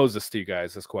I got to pose this to you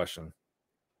guys, this question.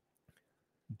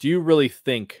 Do you really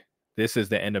think this is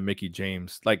the end of Mickie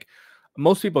James? Like,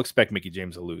 most people expect Mickie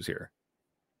James to lose here,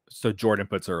 so Jordynne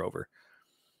puts her over.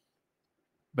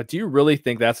 But do you really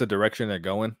think that's the direction they're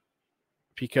going?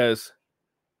 Because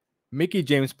Mickie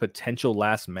James' potential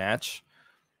last match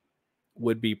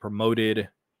would be promoted,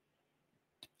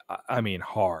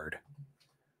 hard.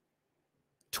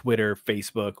 Twitter,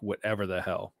 Facebook, whatever the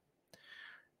hell.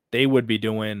 They would be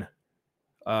doing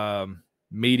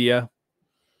media.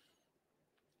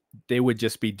 They would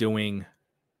just be doing,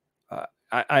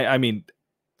 the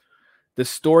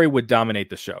story would dominate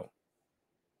the show.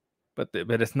 But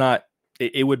it's not,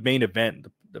 it would main event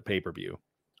the pay-per-view,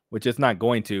 which it's not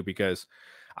going to, because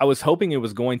I was hoping it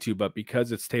was going to, but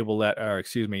because it's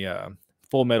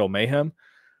Full Metal Mayhem,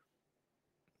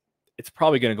 it's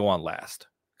probably going to go on last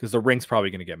because the ring's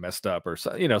probably going to get messed up, or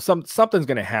something's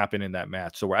going to happen in that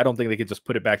match. So where I don't think they could just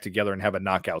put it back together and have a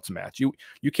knockouts match.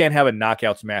 You can't have a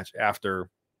knockouts match after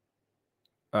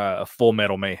a Full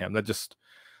Metal Mayhem. That just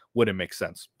wouldn't make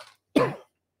sense.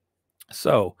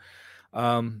 So,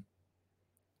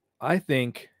 I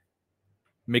think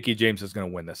Mickie James is going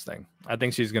to win this thing. I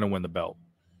think she's going to win the belt.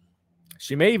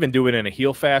 She may even do it in a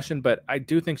heel fashion, but I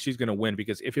do think she's going to win,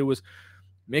 because if it was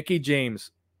Mickie James'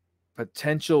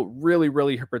 potential,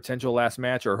 really her potential last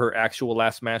match, or her actual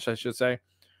last match, I should say,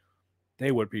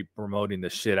 they would be promoting the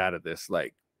shit out of this,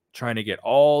 like trying to get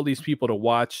all these people to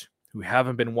watch who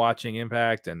haven't been watching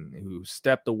Impact and who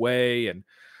stepped away and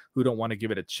who don't want to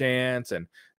give it a chance, and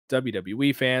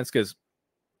WWE fans, because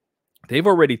they've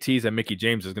already teased that Mickie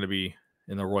James is going to be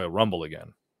in the Royal Rumble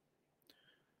again.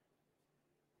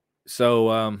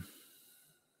 So,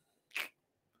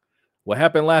 what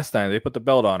happened last time? They put the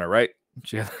belt on her, right?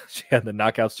 She had the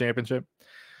Knockouts Championship.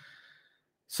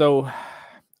 So,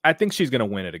 I think she's going to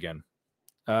win it again.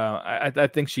 I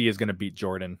think she is going to beat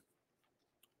Jordynne.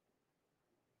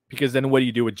 Because then what do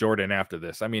you do with Jordynne after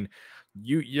this? I mean,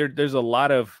 there's a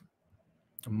lot of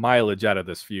mileage out of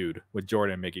this feud with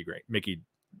Jordynne and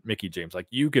Mickie James. Like,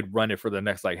 you could run it for the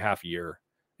next like half year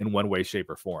in one way, shape,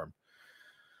 or form.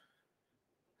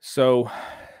 So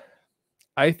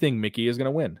I think Mickie is going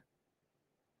to win.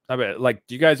 I mean, like,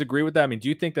 do you guys agree with that? I mean, do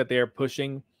you think that they are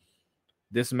pushing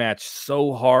this match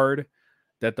so hard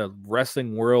that the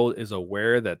wrestling world is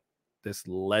aware that this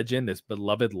legend, this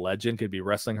beloved legend, could be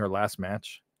wrestling her last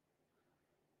match?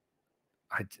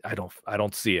 I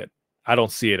don't see it. I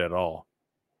don't see it at all.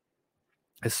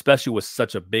 Especially with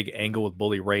such a big angle with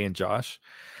Bully Ray and Josh.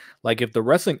 Like, if the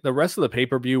rest of the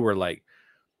pay-per-view were like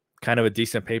kind of a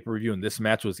decent pay-per-view and this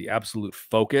match was the absolute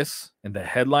focus and the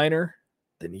headliner,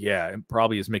 then yeah, it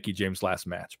probably is Mickie James' last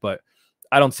match. But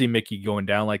I don't see Mickie going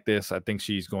down like this. I think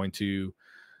she's going to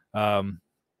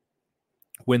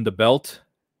win the belt,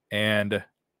 and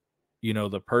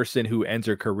the person who ends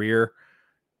her career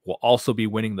will also be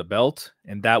winning the belt,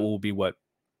 and that will be what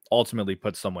ultimately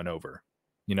puts someone over.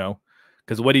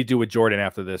 Because what do you do with Jordynne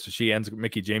after this? If she ends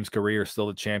Mickie James' career still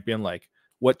the champion, like,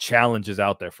 what challenge is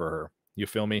out there for her? You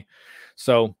feel me?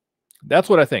 So that's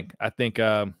what I think. I think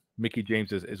Mickie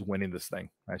James is winning this thing.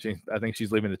 I think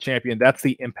she's leaving the champion. That's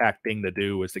the Impact thing to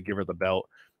do, is to give her the belt,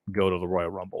 go to the Royal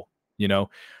Rumble.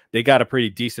 They got a pretty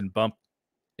decent bump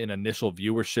in initial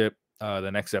viewership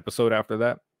the next episode after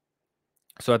that.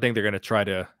 So I think they're going to try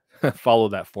to follow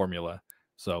that formula.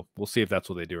 So we'll see if that's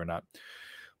what they do or not.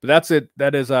 But that's it.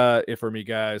 That is it for me,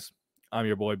 guys. I'm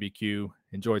your boy BQ.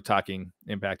 Enjoyed talking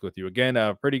Impact with you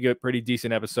again. Pretty good, pretty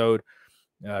decent episode.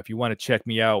 If you want to check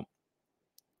me out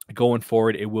going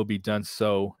forward, it will be done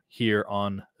so here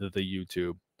on the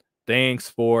YouTube. Thanks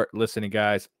for listening,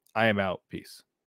 guys. I am out. Peace.